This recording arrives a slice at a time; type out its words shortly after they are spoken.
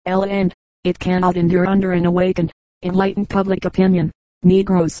and it cannot endure under an awakened, enlightened public opinion.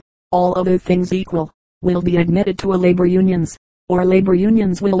 Negroes, all other things equal, will be admitted to labor unions, or labor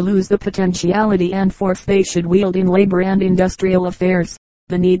unions will lose the potentiality and force they should wield in labor and industrial affairs.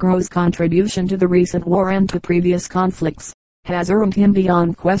 The Negro's contribution to the recent war and to previous conflicts has earned him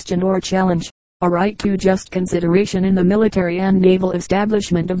beyond question or challenge a right to just consideration in the military and naval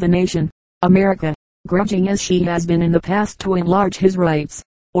establishment of the nation. America, grudging as she has been in the past to enlarge his rights,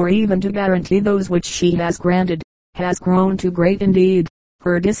 or even to guarantee those which she has granted, has grown too great indeed.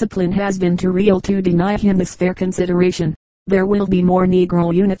 Her discipline has been too real to deny him this fair consideration. There will be more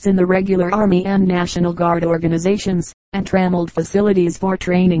Negro units in the regular army and National Guard organizations, and trammeled facilities for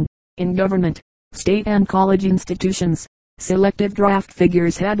training, in government, state and college institutions. Selective draft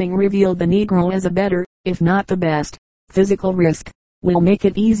figures having revealed the Negro as a better, if not the best, physical risk, will make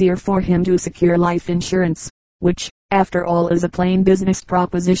it easier for him to secure life insurance, which, after all, is a plain business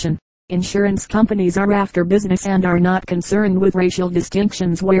proposition. Insurance companies are after business and are not concerned with racial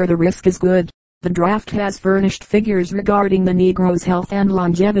distinctions where the risk is good. The draft has furnished figures regarding the Negro's health and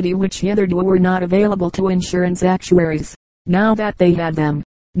longevity which hitherto were not available to insurance actuaries. Now that they have them,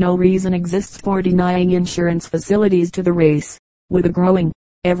 no reason exists for denying insurance facilities to the race. With a growing,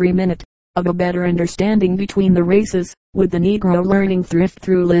 every minute, of a better understanding between the races, with the Negro learning thrift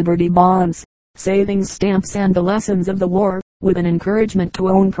through Liberty bonds, savings stamps and the lessons of the war, with an encouragement to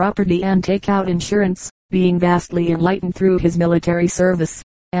own property and take out insurance, being vastly enlightened through his military service,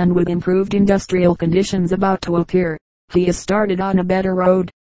 and with improved industrial conditions about to appear, he is started on a better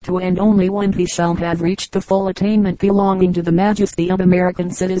road, to end only when he shall have reached the full attainment belonging to the majesty of American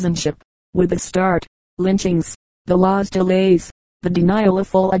citizenship. With the start, lynchings, the law's delays, the denial of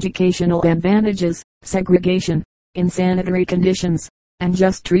full educational advantages, segregation, insanitary conditions, and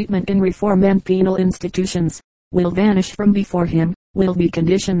just treatment in reform and penal institutions, will vanish from before him, will be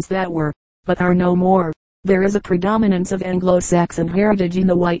conditions that were, but are no more. There is a predominance of Anglo-Saxon heritage in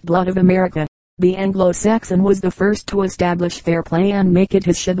the white blood of America. The Anglo-Saxon was the first to establish fair play and make it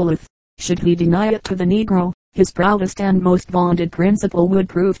his shibboleth. Should he deny it to the Negro, his proudest and most vaunted principle would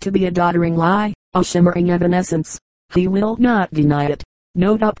prove to be a doddering lie, a shimmering evanescence. He will not deny it.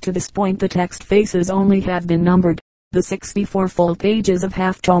 Note up to this point the text faces only have been numbered. The 64 full pages of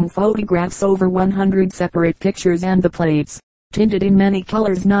half-tone photographs, over 100 separate pictures, and the plates, tinted in many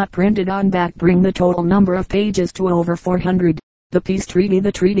colors not printed on back, bring the total number of pages to over 400. The peace treaty.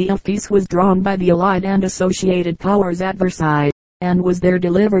 The treaty of peace was drawn by the Allied and Associated Powers at Versailles, and was there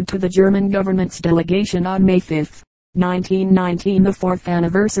delivered to the German government's delegation on May 5, 1919, the 4th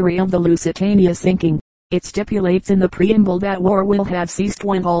anniversary of the Lusitania sinking. It stipulates in the preamble that war will have ceased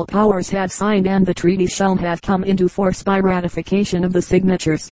when all powers have signed, and the treaty shall have come into force by ratification of the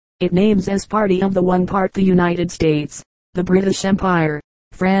signatures. It names as party of the one part the United States, the British Empire,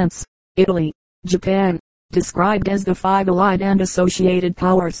 France, Italy, Japan, described as the 5 Allied and Associated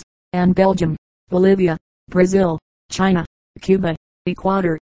Powers, and Belgium, Bolivia, Brazil, China, Cuba,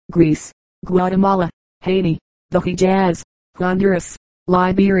 Ecuador, Greece, Guatemala, Haiti, the Hejaz, Honduras,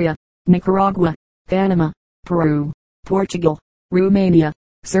 Liberia, Nicaragua, Panama, Peru, Portugal, Romania,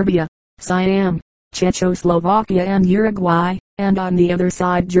 Serbia, Siam, Czechoslovakia and Uruguay, and on the other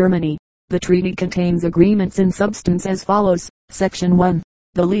side Germany. The treaty contains agreements in substance as follows. Section 1.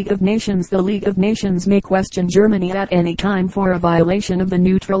 The League of Nations. The League of Nations may question Germany at any time for a violation of the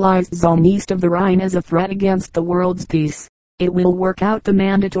neutralized zone east of the Rhine as a threat against the world's peace. It will work out the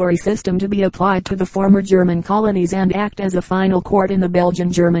mandatory system to be applied to the former German colonies and act as a final court in the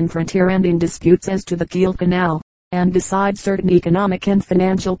Belgian-German frontier and in disputes as to the Kiel Canal, and decide certain economic and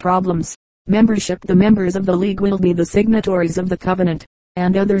financial problems. Membership. The members of the League will be the signatories of the covenant,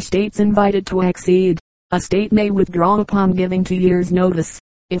 and other states invited to accede. A state may withdraw upon giving 2 years' notice,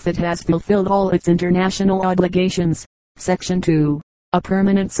 if it has fulfilled all its international obligations. Section 2. A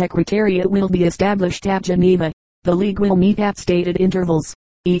permanent secretariat will be established at Geneva. The League will meet at stated intervals.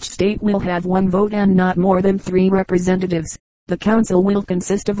 Each state will have 1 vote and not more than 3 representatives. The council will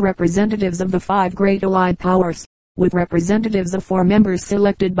consist of representatives of the 5 great Allied powers, with representatives of 4 members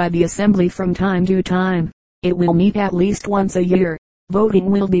selected by the Assembly from time to time. It will meet at least once a year.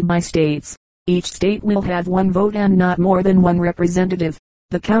 Voting will be by states. Each state will have 1 vote and not more than 1 representative.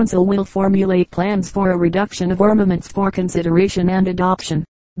 The council will formulate plans for a reduction of armaments for consideration and adoption.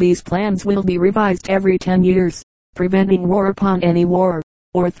 These plans will be revised every 10 years. Preventing war upon any war,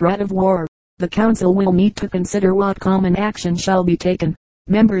 or threat of war. The council will meet to consider what common action shall be taken.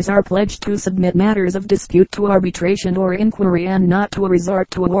 Members are pledged to submit matters of dispute to arbitration or inquiry and not to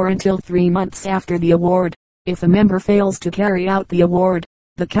resort to war until 3 months after the award. If a member fails to carry out the award,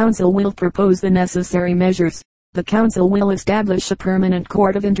 the council will propose the necessary measures. The Council will establish a permanent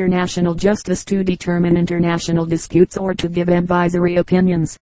court of international justice to determine international disputes or to give advisory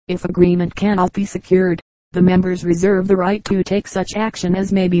opinions. If agreement cannot be secured, the members reserve the right to take such action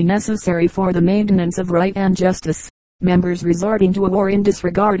as may be necessary for the maintenance of right and justice. Members resorting to a war in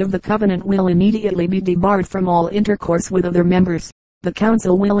disregard of the covenant will immediately be debarred from all intercourse with other members. The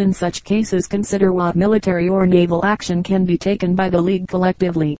Council will in such cases consider what military or naval action can be taken by the League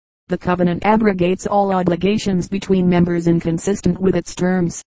collectively. The covenant abrogates all obligations between members inconsistent with its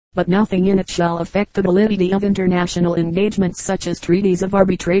terms, but nothing in it shall affect the validity of international engagements such as treaties of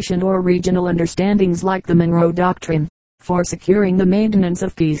arbitration or regional understandings like the Monroe Doctrine. For securing the maintenance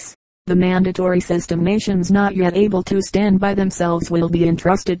of peace, the mandatory system, nations not yet able to stand by themselves will be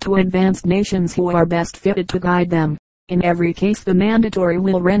entrusted to advanced nations who are best fitted to guide them. In every case the mandatory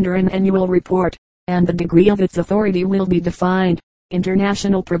will render an annual report, and the degree of its authority will be defined.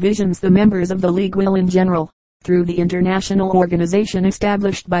 International provisions. The members of the League will in general, through the international organization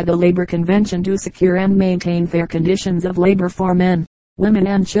established by the Labor Convention to secure and maintain fair conditions of labor for men, women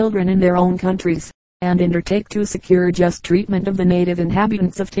and children in their own countries, and undertake to secure just treatment of the native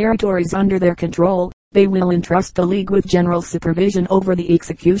inhabitants of territories under their control. They will entrust the League with general supervision over the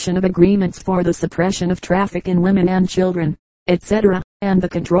execution of agreements for the suppression of traffic in women and children, etc., and the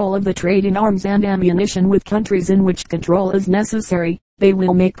control of the trade in arms and ammunition with countries in which control is necessary. They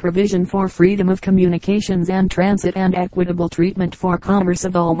will make provision for freedom of communications and transit and equitable treatment for commerce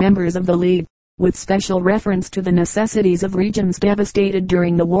of all members of the League, with special reference to the necessities of regions devastated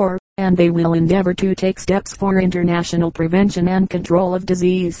during the war, and they will endeavor to take steps for international prevention and control of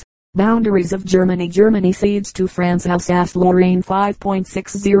disease. Boundaries of Germany. Germany cedes to France Alsace-Lorraine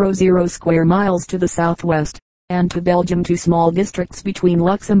 5.600 square miles to the southwest, and to Belgium 2 small districts between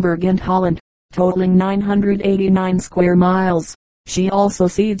Luxembourg and Holland, totaling 989 square miles. She also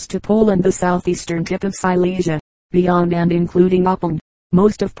cedes to Poland the southeastern tip of Silesia, beyond and including Uppland,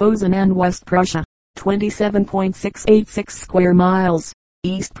 most of Posen and West Prussia, 27.686 square miles.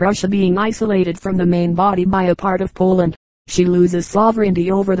 East Prussia being isolated from the main body by a part of Poland, she loses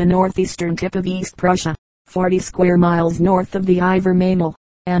sovereignty over the northeastern tip of East Prussia, 40 square miles north of the Iver-Memel,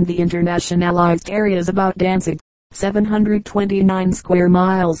 and the internationalized areas about Danzig, 729 square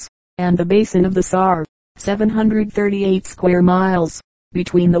miles, and the basin of the Saar, 738 square miles,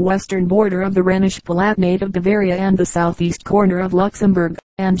 between the western border of the Rhenish Palatinate of Bavaria and the southeast corner of Luxembourg,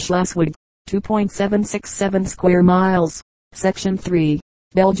 and Schleswig, 2.767 square miles. Section 3.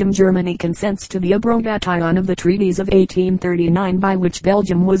 Belgium. Germany consents to the abrogation of the treaties of 1839 by which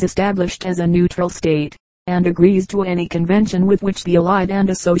Belgium was established as a neutral state, and agrees to any convention with which the Allied and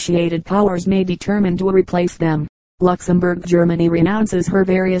associated powers may determine to replace them. Luxembourg. Germany renounces her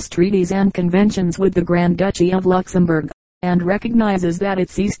various treaties and conventions with the Grand Duchy of Luxembourg, and recognizes that it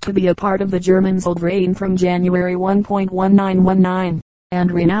ceased to be a part of the Germans' old reign from January 1.1919,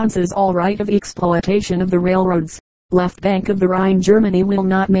 and renounces all right of exploitation of the railroads. Left bank of the Rhine. Germany will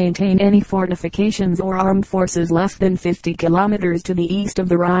not maintain any fortifications or armed forces less than 50 kilometers to the east of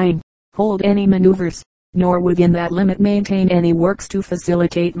the Rhine, hold any maneuvers, nor within that limit maintain any works to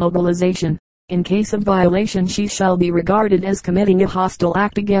facilitate mobilization. In case of violation she shall be regarded as committing a hostile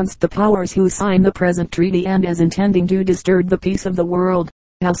act against the powers who sign the present treaty and as intending to disturb the peace of the world.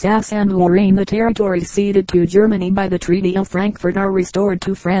 Alsace and Lorraine. The territories ceded to Germany by the Treaty of Frankfurt are restored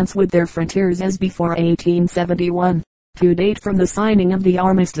to France with their frontiers as before 1871, to date from the signing of the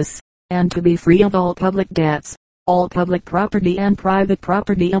armistice, and to be free of all public debts. All public property and private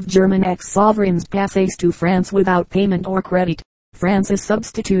property of German ex-sovereigns passes to France without payment or credit. France is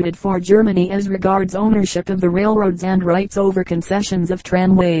substituted for Germany as regards ownership of the railroads and rights over concessions of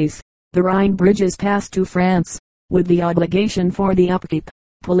tramways. The Rhine bridges pass to France, with the obligation for the upkeep.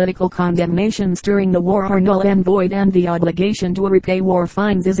 Political condemnations during the war are null and void, and the obligation to repay war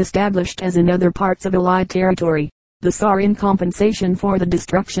fines is established as in other parts of Allied territory. The Saar in compensation for the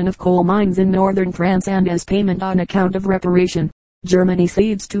destruction of coal mines in northern France and as payment on account of reparation. Germany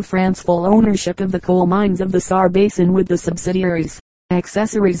cedes to France full ownership of the coal mines of the Saar basin with the subsidiaries,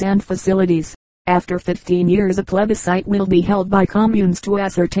 accessories and facilities. After 15 years a plebiscite will be held by communes to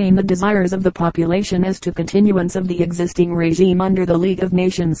ascertain the desires of the population as to continuance of the existing regime under the League of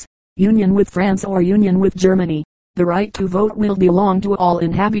Nations, union with France or union with Germany. The right to vote will belong to all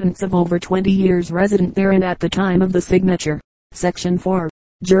inhabitants of over 20 years resident therein at the time of the signature. Section 4.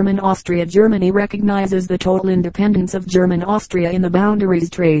 German Austria. Germany recognizes the total independence of German Austria in the boundaries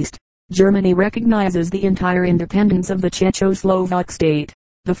traced. Germany recognizes the entire independence of the Czechoslovak state.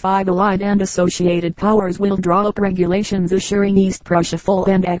 The 5 Allied and associated powers will draw up regulations assuring East Prussia full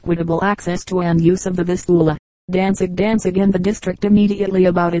and equitable access to and use of the Vistula, Danzig and the district immediately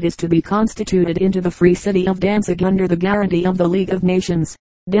about it is to be constituted into the Free City of Danzig under the guarantee of the League of Nations.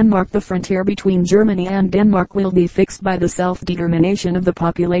 Denmark. The frontier between Germany and Denmark will be fixed by the self-determination of the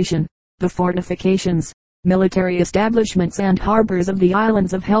population. The fortifications, military establishments and harbors of the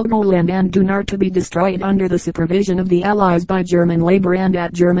islands of Helgoland and Dune are to be destroyed under the supervision of the Allies by German labor and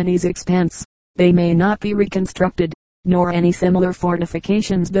at Germany's expense. They may not be reconstructed, nor any similar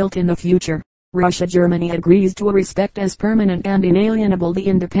fortifications built in the future. Russia-Germany agrees to respect as permanent and inalienable the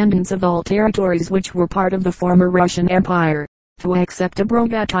independence of all territories which were part of the former Russian Empire. To accept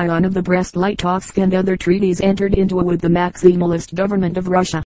abrogation of the Brest-Litovsk and other treaties entered into with the maximalist government of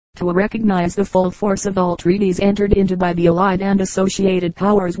Russia. To recognize the full force of all treaties entered into by the Allied and associated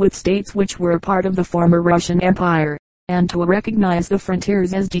powers with states which were a part of the former Russian Empire, and to recognize the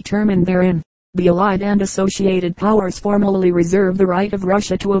frontiers as determined therein. The Allied and associated powers formally reserve the right of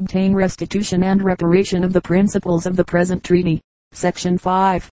Russia to obtain restitution and reparation of the principles of the present treaty. Section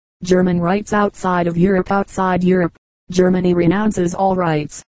 5. German rights outside of Europe. Outside Europe, Germany renounces all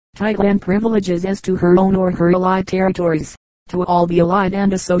rights, title and privileges as to her own or her allied territories. To all the Allied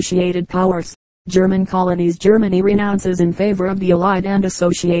and associated powers, German colonies, Germany renounces in favor of the Allied and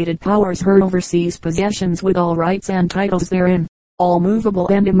associated powers her overseas possessions with all rights and titles therein. All movable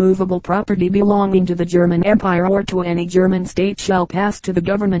and immovable property belonging to the German Empire or to any German state shall pass to the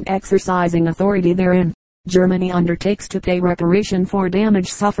government exercising authority therein. Germany undertakes to pay reparation for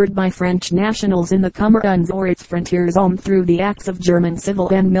damage suffered by French nationals in the Cameroons or its frontier zone through the acts of German civil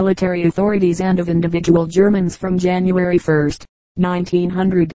and military authorities and of individual Germans from January 1,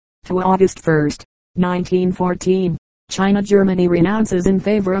 1900, to August 1, 1914. China. Germany renounces in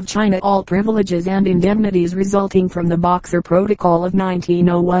favor of China all privileges and indemnities resulting from the Boxer Protocol of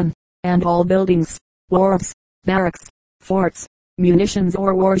 1901, and all buildings, wharves, barracks, forts, munitions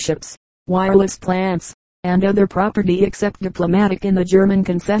or warships, wireless plants, and other property except diplomatic in the German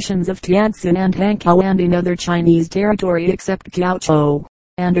concessions of Tientsin and Hankow and in other Chinese territory except Kiautschou,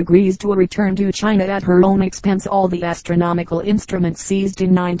 and agrees to return to China at her own expense all the astronomical instruments seized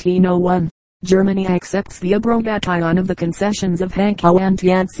in 1901. Germany accepts the abrogation of the concessions of Hankow and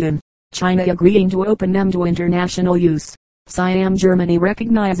Tientsin, China agreeing to open them to international use. Siam. Germany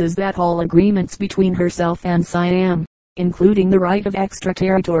recognizes that all agreements between herself and Siam, including the right of extra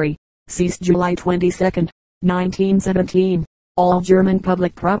territory, ceased July 22, 1917. All German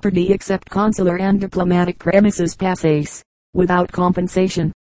public property except consular and diplomatic premises passes, without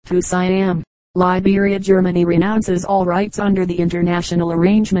compensation, to Siam. Liberia. Germany renounces all rights under the international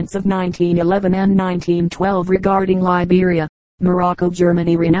arrangements of 1911 and 1912 regarding Liberia. Morocco.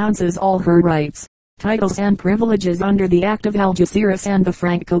 Germany renounces all her rights, titles and privileges under the Act of Algeciras and the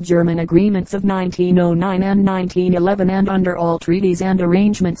Franco-German agreements of 1909 and 1911 and under all treaties and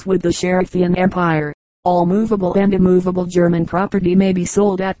arrangements with the Sharifian Empire. All movable and immovable German property may be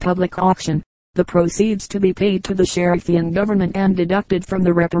sold at public auction, the proceeds to be paid to the Sharifian government and deducted from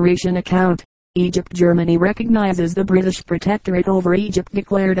the reparation account. Egypt. Germany recognizes the British Protectorate over Egypt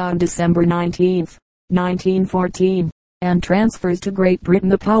declared on December 19, 1914, and transfers to Great Britain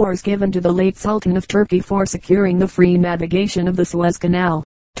the powers given to the late Sultan of Turkey for securing the free navigation of the Suez Canal.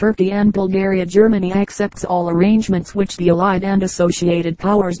 Turkey and Bulgaria. Germany accepts all arrangements which the Allied and associated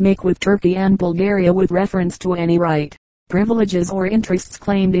powers make with Turkey and Bulgaria with reference to any right, privileges or interests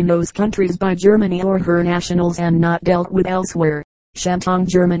claimed in those countries by Germany or her nationals and not dealt with elsewhere. Shantung.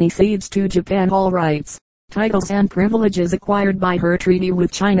 Germany cedes to Japan all rights, titles and privileges acquired by her treaty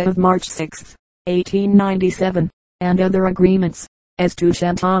with China of March 6, 1897, and other agreements. As to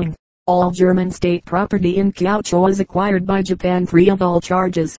Shantung, all German state property in Kiautschou is acquired by Japan free of all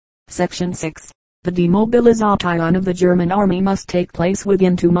charges. Section 6. The demobilization of the German army must take place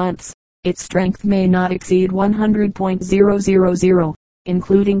within 2 months. Its strength may not exceed 100,000,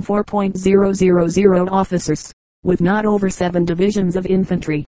 including 4,000 officers, with not over 7 divisions of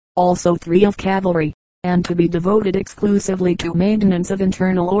infantry, also 3 of cavalry, and to be devoted exclusively to maintenance of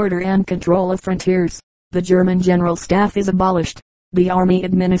internal order and control of frontiers. The German general staff is abolished. The army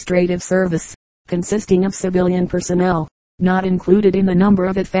administrative service, consisting of civilian personnel, not included in the number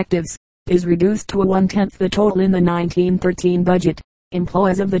of effectives, is reduced to 1/10 the total in the 1913 budget.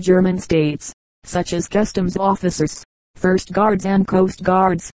 Employees of the German states, such as customs officers, first guards and coast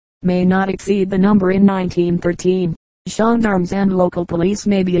guards, may not exceed the number in 1913. Gendarmes and local police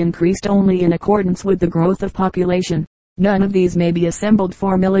may be increased only in accordance with the growth of population. None of these may be assembled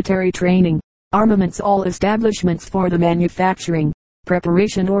for military training. Armaments. All establishments for the manufacturing,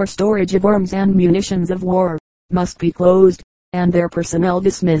 preparation or storage of arms and munitions of war, must be closed, and their personnel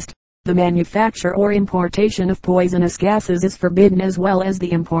dismissed. The manufacture or importation of poisonous gases is forbidden as well as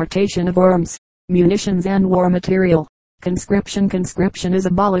the importation of arms. munitions and war material. Conscription is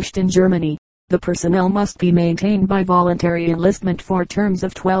abolished in Germany. The personnel must be maintained by voluntary enlistment for terms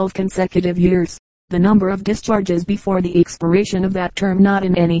of 12 consecutive years. The number of discharges before the expiration of that term not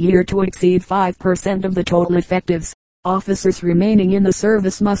in any year to exceed 5% of the total effectives. Officers remaining in the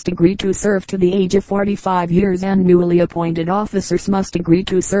service must agree to serve to the age of 45 years, and newly appointed officers must agree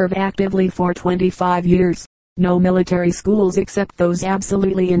to serve actively for 25 years. No military schools except those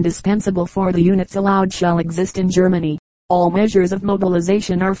absolutely indispensable for the units allowed shall exist in Germany. All measures of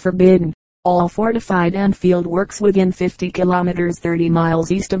mobilization are forbidden. All fortified and field works within 50 kilometers 30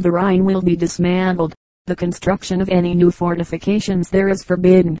 miles east of the Rhine will be dismantled. The construction of any new fortifications there is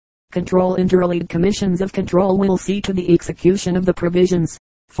forbidden. Interleague commissions of control will see to the execution of the provisions,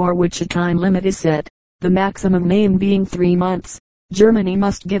 for which a time limit is set, the maximum named being 3 months. Germany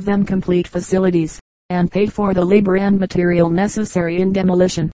must give them complete facilities, and pay for the labor and material necessary in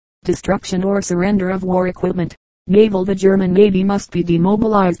demolition, destruction or surrender of war equipment. The German Navy must be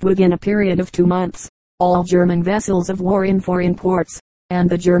demobilized within a period of 2 months. All German vessels of war in foreign ports, and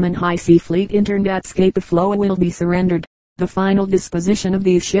the German High Sea Fleet interned at Cape Floa will be surrendered. The final disposition of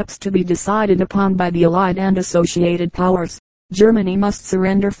these ships to be decided upon by the Allied and associated powers. Germany must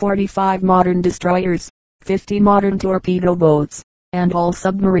surrender 45 modern destroyers, 50 modern torpedo boats, and all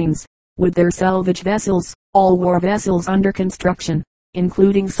submarines, with their salvage vessels. All war vessels under construction,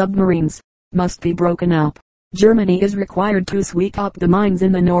 including submarines, must be broken up. Germany is required to sweep up the mines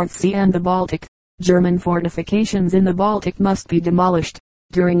in the North Sea and the Baltic. German fortifications in the Baltic must be demolished.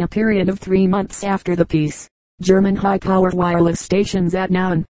 During a period of 3 months after the peace, German high-powered wireless stations at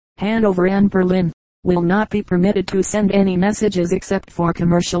Nauen, Hanover and Berlin, will not be permitted to send any messages except for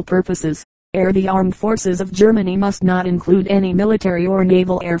commercial purposes. The armed forces of Germany must not include any military or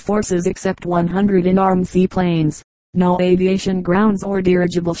naval air forces except 100 in-armed seaplanes. No aviation grounds or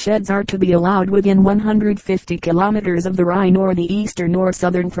dirigible sheds are to be allowed within 150 kilometers of the Rhine or the eastern or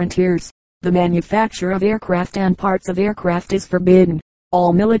southern frontiers. The manufacture of aircraft and parts of aircraft is forbidden.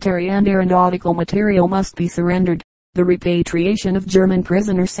 All military and aeronautical material must be surrendered. The repatriation of German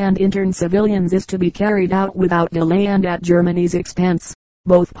prisoners and interned civilians is to be carried out without delay and at Germany's expense.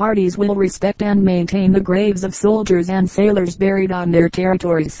 Both parties will respect and maintain the graves of soldiers and sailors buried on their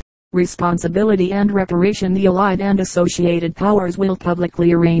territories. Responsibility and reparation. The Allied and associated powers will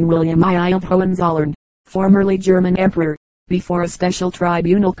publicly arraign William I of Hohenzollern, formerly German emperor, before a special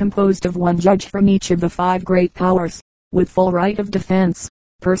tribunal composed of 1 judge from each of the 5 great powers, with full right of defense.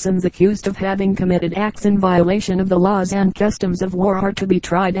 Persons accused of having committed acts in violation of the laws and customs of war are to be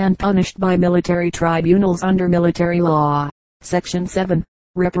tried and punished by military tribunals under military law. Section 7.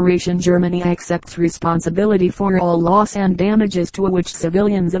 Reparation. Germany accepts responsibility for all loss and damages to which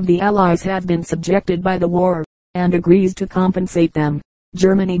civilians of the Allies have been subjected by the war, and agrees to compensate them.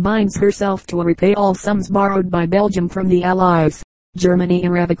 Germany binds herself to repay all sums borrowed by Belgium from the Allies. Germany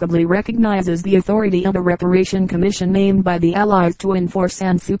irrevocably recognizes the authority of a reparation commission named by the Allies to enforce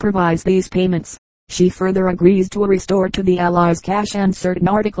and supervise these payments. She further agrees to restore to the Allies cash and certain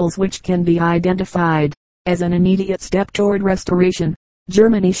articles which can be identified as an immediate step toward restoration.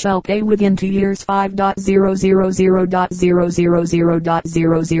 Germany shall pay within 2 years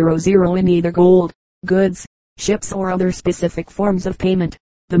 5,000,000,000 in either gold, goods, ships or other specific forms of payment.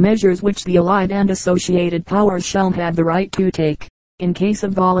 The measures which the Allied and associated powers shall have the right to take, in case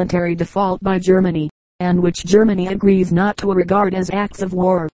of voluntary default by Germany, and which Germany agrees not to regard as acts of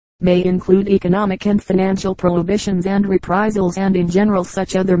war, may include economic and financial prohibitions and reprisals, and in general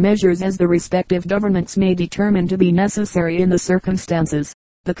such other measures as the respective governments may determine to be necessary in the circumstances.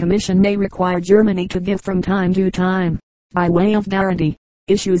 The Commission may require Germany to give from time to time, by way of guarantee,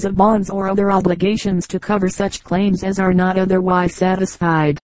 issues of bonds or other obligations to cover such claims as are not otherwise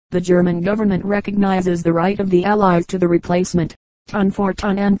satisfied. The German government recognizes the right of the Allies to the replacement, ton for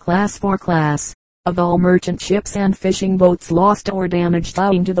ton and class for class, of all merchant ships and fishing boats lost or damaged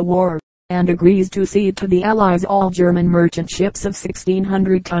owing to the war, and agrees to cede to the Allies all German merchant ships of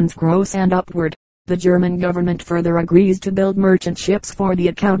 1,600 tons gross and upward. The German government further agrees to build merchant ships for the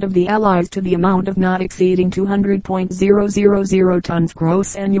account of the Allies to the amount of not exceeding 200,000 tons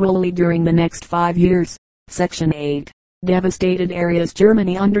gross annually during the next 5 years. Section 8. Devastated areas.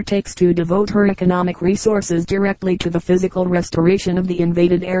 Germany undertakes to devote her economic resources directly to the physical restoration of the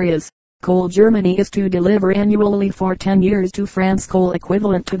invaded areas. Coal. Germany is to deliver annually for 10 years to France coal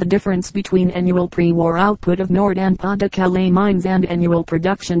equivalent to the difference between annual pre-war output of Nord and Pas-de-Calais mines and annual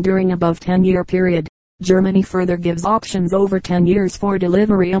production during above 10-year period. Germany further gives options over 10 years for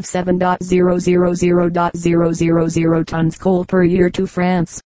delivery of 7,000,000 tons coal per year to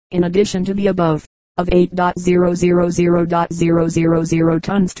France, in addition to the above, of 8,000,000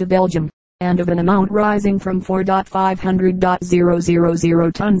 tons to Belgium. and of an amount rising from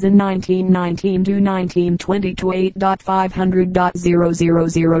 4,500,000 tons in 1919 to 1920 to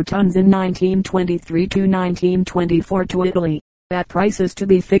 8,500,000 tons in 1923 to 1924 to Italy, at prices to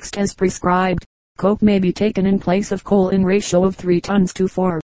be fixed as prescribed. Coke may be taken in place of coal in ratio of 3 tons to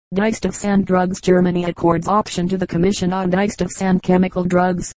 4. Diastofan drugs. Germany accords option to the Commission on Diastofan chemical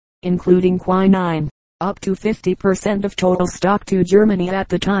drugs, including quinine, up to 50% of total stock to Germany at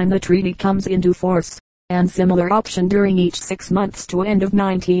the time the treaty comes into force, and similar option during each 6 months to end of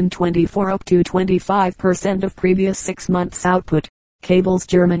 1924 up to 25% of previous 6 months output. Cables.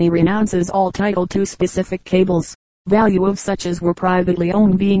 Germany renounces all title to specific cables, value of such as were privately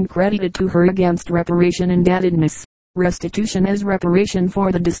owned being credited to her against reparation indebtedness. Restitution as reparation for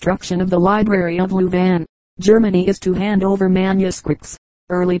the destruction of the Library of Louvain. Germany is to hand over manuscripts,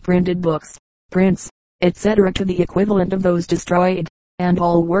 early printed books, prints, etc. to the equivalent of those destroyed, and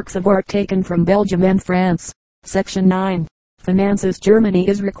all works of art taken from Belgium and France. Section 9. Finances. Germany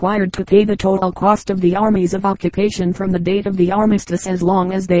is required to pay the total cost of the armies of occupation from the date of the armistice as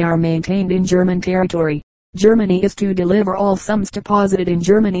long as they are maintained in German territory. Germany is to deliver all sums deposited in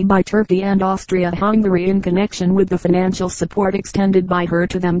Germany by Turkey and Austria-Hungary in connection with the financial support extended by her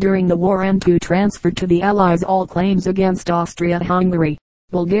to them during the war, and to transfer to the Allies all claims against Austria-Hungary,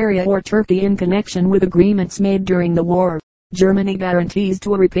 Bulgaria or Turkey in connection with agreements made during the war. Germany guarantees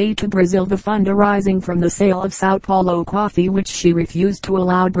to repay to Brazil the fund arising from the sale of Sao Paulo coffee which she refused to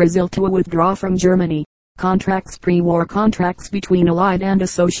allow Brazil to withdraw from Germany. Contracts. Pre-war contracts between Allied and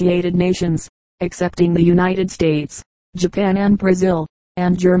associated nations, excepting the United States, Japan and Brazil,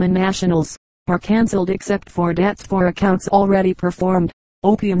 and German nationals, are cancelled except for debts for accounts already performed.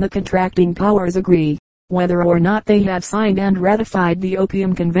 Opium. The contracting powers agree, whether or not they have signed and ratified the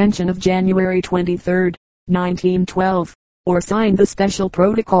Opium Convention of January 23, 1912, or signed the special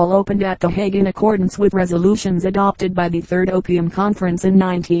protocol opened at The Hague in accordance with resolutions adopted by the Third Opium Conference in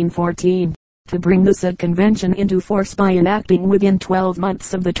 1914, to bring the said convention into force by enacting within 12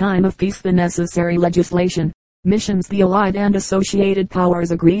 months of the time of peace the necessary legislation. Missions. The Allied and associated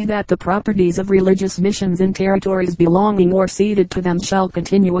powers agree that the properties of religious missions in territories belonging or ceded to them shall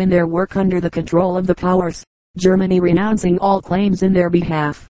continue in their work under the control of the powers, Germany renouncing all claims in their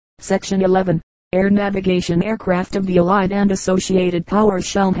behalf. Section 11. Air navigation. Aircraft of the Allied and associated powers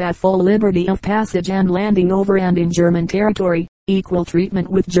shall have full liberty of passage and landing over and in German territory, equal treatment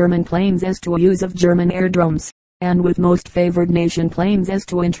with German planes as to use of German aerodromes, and with most favored nation planes as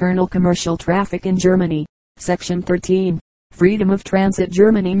to internal commercial traffic in Germany. Section 13. Freedom of transit.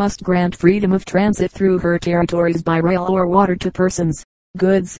 Germany must grant freedom of transit through her territories by rail or water to persons,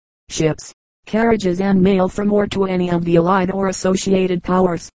 goods, ships, carriages and mail from or to any of the Allied or associated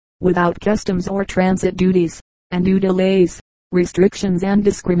powers, without customs or transit duties, and due delays, restrictions and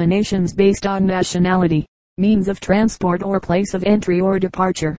discriminations based on nationality, means of transport or place of entry or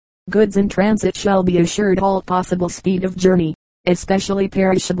departure. Goods in transit shall be assured all possible speed of journey, especially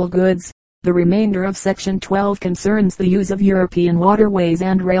perishable goods. The remainder of Section 12 concerns the use of European waterways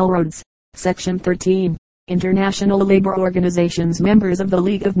and railroads. Section 13. International labor organizations. Members of the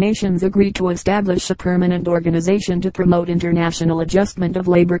League of Nations agree to establish a permanent organization to promote international adjustment of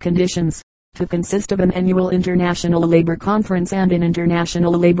labor conditions, to consist of an annual International Labor Conference and an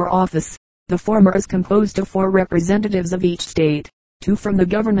International Labor Office. The former is composed of 4 representatives of each state, 2 from the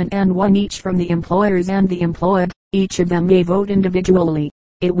government and 1 each from the employers and the employed. Each of them may vote individually.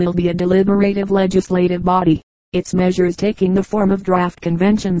 It will be a deliberative legislative body, its measures taking the form of draft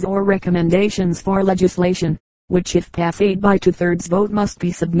conventions or recommendations for legislation, which if passed by 2/3 vote must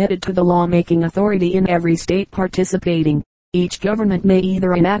be submitted to the lawmaking authority in every state participating. Each government may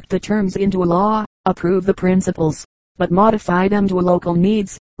either enact the terms into law, approve the principles, but modify them to local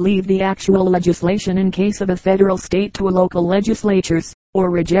needs, leave the actual legislation in case of a federal state to local legislatures, or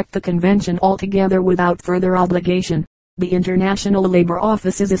reject the convention altogether without further obligation. The International Labor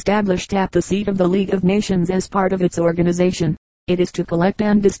Office is established at the seat of the League of Nations as part of its organization. It is to collect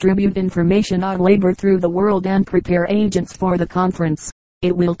and distribute information on labor through the world and prepare agents for the conference.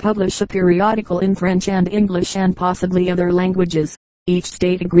 It will publish a periodical in French and English and possibly other languages. Each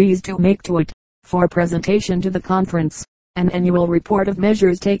state agrees to make to it, for presentation to the conference, an annual report of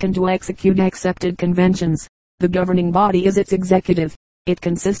measures taken to execute accepted conventions. The governing body is its executive. It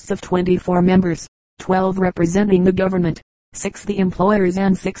consists of 24 members, 12 representing the government, 6 the employers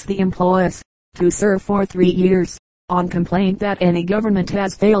and 6 the employees, to serve for 3 years. On complaint that any government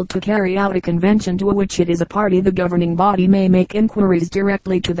has failed to carry out a convention to which it is a party, the governing body may make inquiries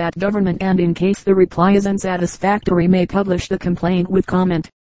directly to that government, and in case the reply is unsatisfactory may publish the complaint with comment.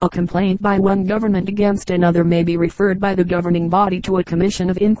 A complaint by one government against another may be referred by the governing body to a commission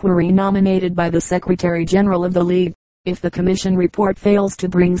of inquiry nominated by the Secretary General of the League. If the commission report fails to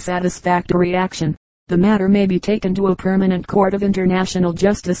bring satisfactory action, the matter may be taken to a permanent court of international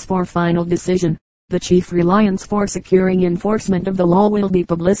justice for final decision. The chief reliance for securing enforcement of the law will be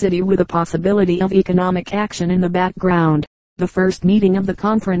publicity with a possibility of economic action in the background. The first meeting of the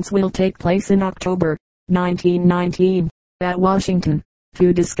conference will take place in October 1919 at Washington,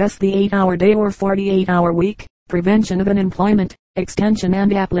 to discuss the 8-hour day or 48-hour week, prevention of unemployment, extension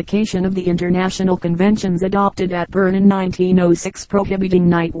and application of the international conventions adopted at Bern in 1906 prohibiting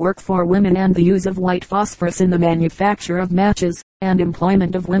night work for women and the use of white phosphorus in the manufacture of matches, and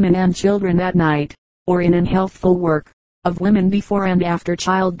employment of women and children at night, or in unhealthful work, of women before and after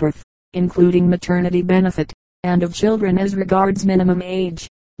childbirth, including maternity benefit, and of children as regards minimum age.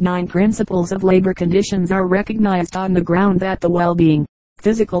 9 principles of labor conditions are recognized on the ground that the well-being,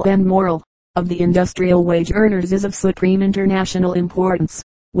 physical and moral, of the industrial wage earners is of supreme international importance,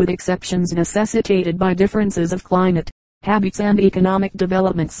 with exceptions necessitated by differences of climate, habits and economic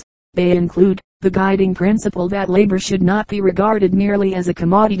developments. They include the guiding principle that labor should not be regarded merely as a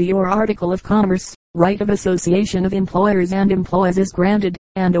commodity or article of commerce. Right of association of employers and employees is granted,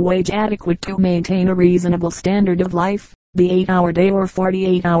 and a wage adequate to maintain a reasonable standard of life. The 8-hour day or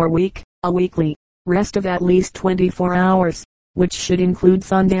 48-hour week, a weekly rest of at least 24 hours, which should include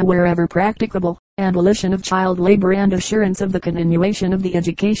Sunday wherever practicable, abolition of child labor and assurance of the continuation of the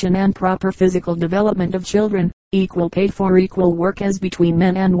education and proper physical development of children, equal pay for equal work as between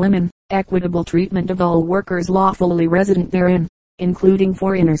men and women, equitable treatment of all workers lawfully resident therein, including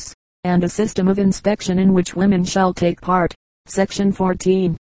foreigners, and a system of inspection in which women shall take part. Section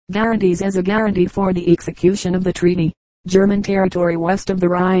 14. Guarantees. As a guarantee for the execution of the treaty, German territory west of the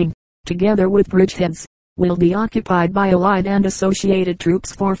Rhine, together with bridgeheads, will be occupied by Allied and associated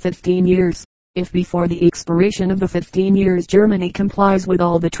troops for 15 years. If before the expiration of the 15 years Germany complies with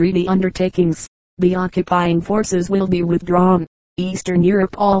all the treaty undertakings, the occupying forces will be withdrawn. Eastern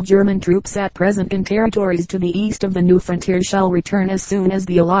Europe. All German troops at present in territories to the east of the new frontier shall return as soon as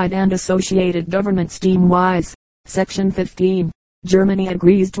the Allied and associated governments deem wise. Section 15. Germany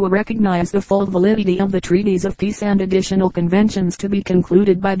agrees to recognize the full validity of the treaties of peace and additional conventions to be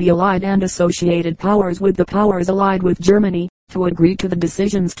concluded by the Allied and associated powers with the powers allied with Germany, to agree to the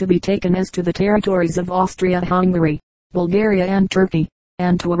decisions to be taken as to the territories of Austria-Hungary, Bulgaria and Turkey,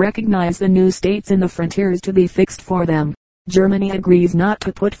 and to recognize the new states in the frontiers to be fixed for them. Germany agrees not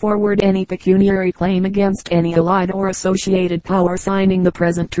to put forward any pecuniary claim against any allied or associated power signing the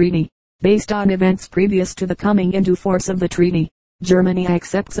present treaty, based on events previous to the coming into force of the treaty. Germany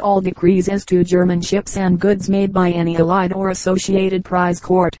accepts all decrees as to German ships and goods made by any allied or associated prize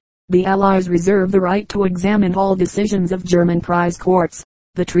court. The Allies reserve the right to examine all decisions of German prize courts.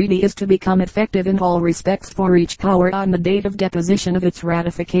 The treaty is to become effective in all respects for each power on the date of deposition of its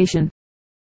ratification.